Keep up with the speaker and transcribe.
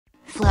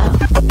Flow.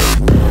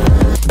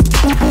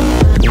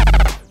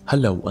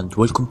 Hello and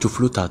welcome to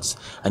FLOWTUTS,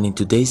 and in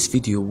today's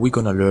video we're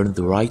gonna learn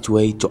the right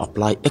way to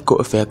apply echo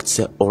effects,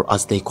 or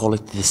as they call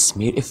it, the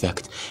smear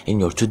effect, in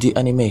your 2D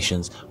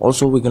animations.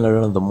 Also, we're gonna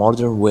learn the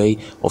modern way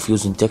of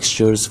using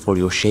textures for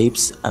your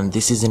shapes, and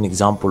this is an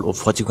example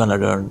of what you're gonna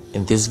learn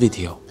in this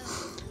video.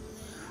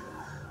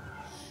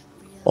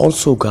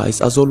 Also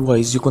guys, as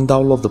always, you can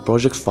download the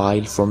project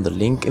file from the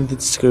link in the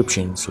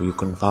description so you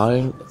can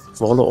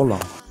follow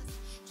along.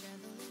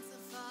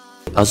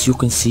 As you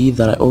can see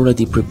that I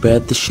already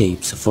prepared the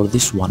shapes for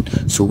this one,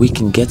 so we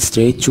can get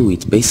straight to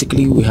it.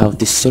 Basically, we have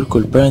this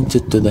circle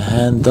parented to the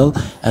handle,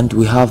 and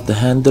we have the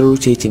handle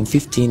rotating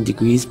 15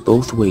 degrees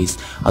both ways,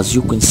 as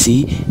you can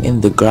see in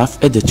the graph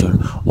editor.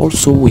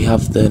 Also, we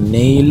have the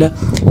nail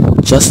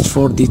just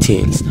for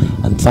details,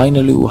 and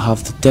finally we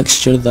have the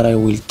texture that I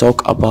will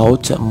talk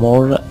about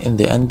more in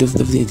the end of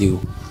the video.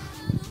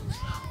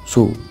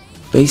 So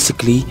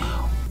basically,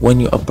 when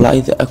you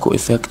apply the echo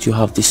effect, you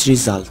have this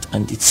result,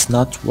 and it's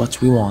not what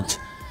we want.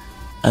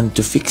 And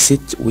to fix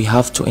it, we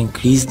have to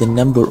increase the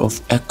number of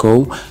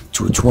echo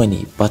to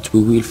 20, but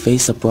we will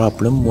face a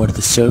problem where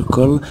the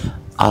circles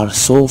are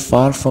so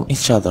far from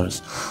each other.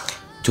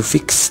 To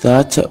fix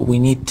that, we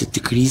need to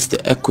decrease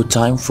the echo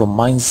time from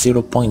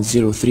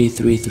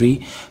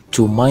 -0.0333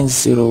 to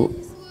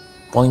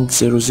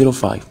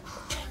 -0.005.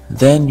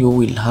 Then you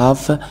will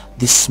have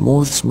this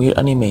smooth smear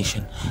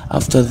animation.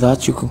 After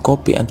that, you can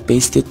copy and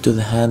paste it to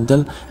the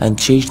handle and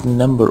change the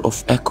number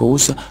of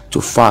echoes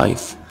to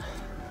 5,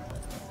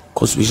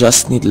 because we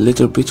just need a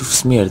little bit of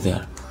smear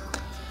there.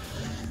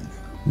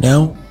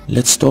 Now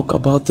let's talk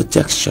about the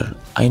texture.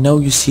 I know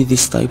you see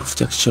this type of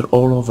texture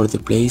all over the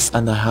place,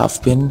 and I have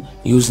been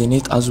using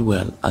it as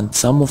well, and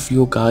some of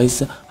you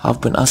guys have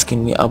been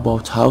asking me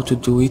about how to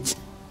do it.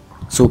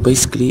 So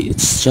basically,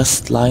 it's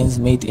just lines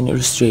made in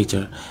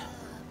Illustrator.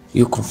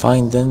 You can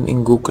find them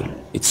in Google.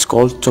 It's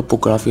called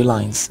topography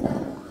lines.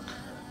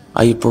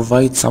 I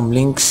provide some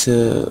links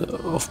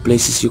of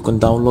places you can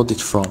download it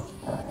from.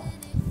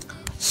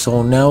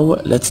 So now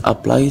let's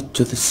apply it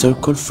to the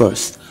circle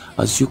first.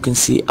 As you can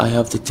see, I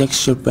have the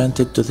texture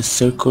painted to the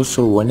circle,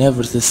 so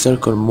whenever the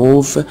circle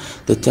moves,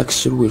 the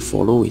texture will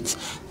follow it.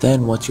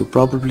 Then what you're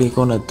probably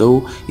gonna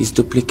do is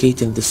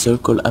duplicating the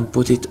circle and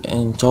put it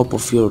on top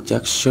of your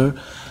texture.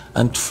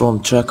 And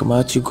from track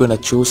matte, you're gonna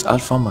choose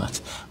alpha matte,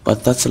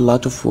 but that's a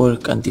lot of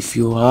work, and if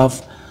you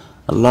have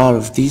a lot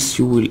of these,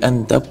 you will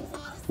end up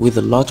with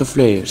a lot of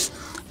layers.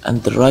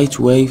 And the right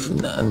way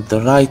and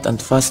the right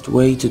and fast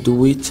way to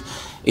do it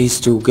is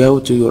to go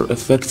to your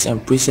effects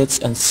and presets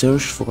and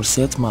search for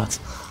set matte.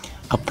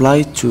 Apply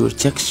it to your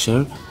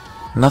texture.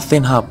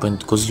 Nothing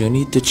happened because you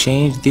need to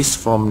change this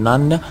from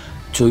none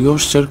to your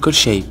circle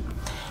shape,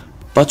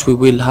 but we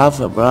will have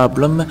a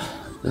problem.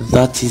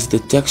 That is, the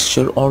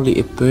texture only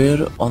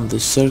appear on the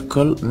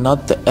circle,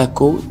 not the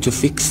echo. To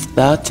fix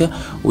that,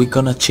 we're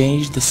gonna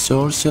change the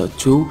source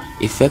to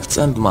effects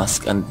and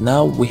mask, and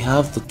now we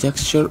have the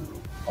texture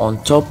on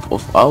top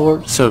of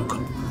our circle.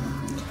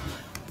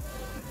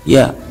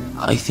 Yeah,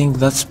 I think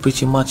that's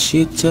pretty much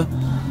it.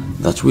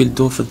 That will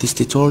do for this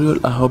tutorial.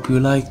 I hope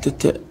you liked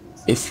it.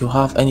 If you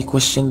have any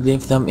questions,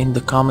 leave them in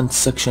the comment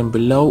section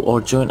below,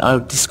 or join our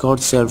Discord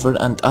server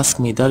and ask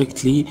me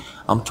directly.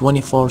 I'm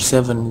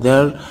 24/7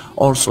 there.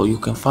 Also, you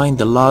can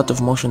find a lot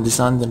of motion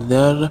designer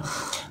there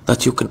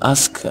that you can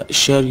ask,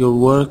 share your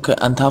work,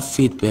 and have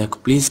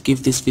feedback. Please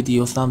give this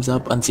video a thumbs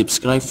up and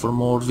subscribe for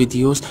more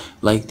videos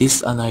like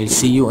this, and I'll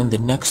see you in the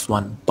next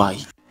one.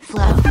 Bye.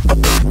 Flow.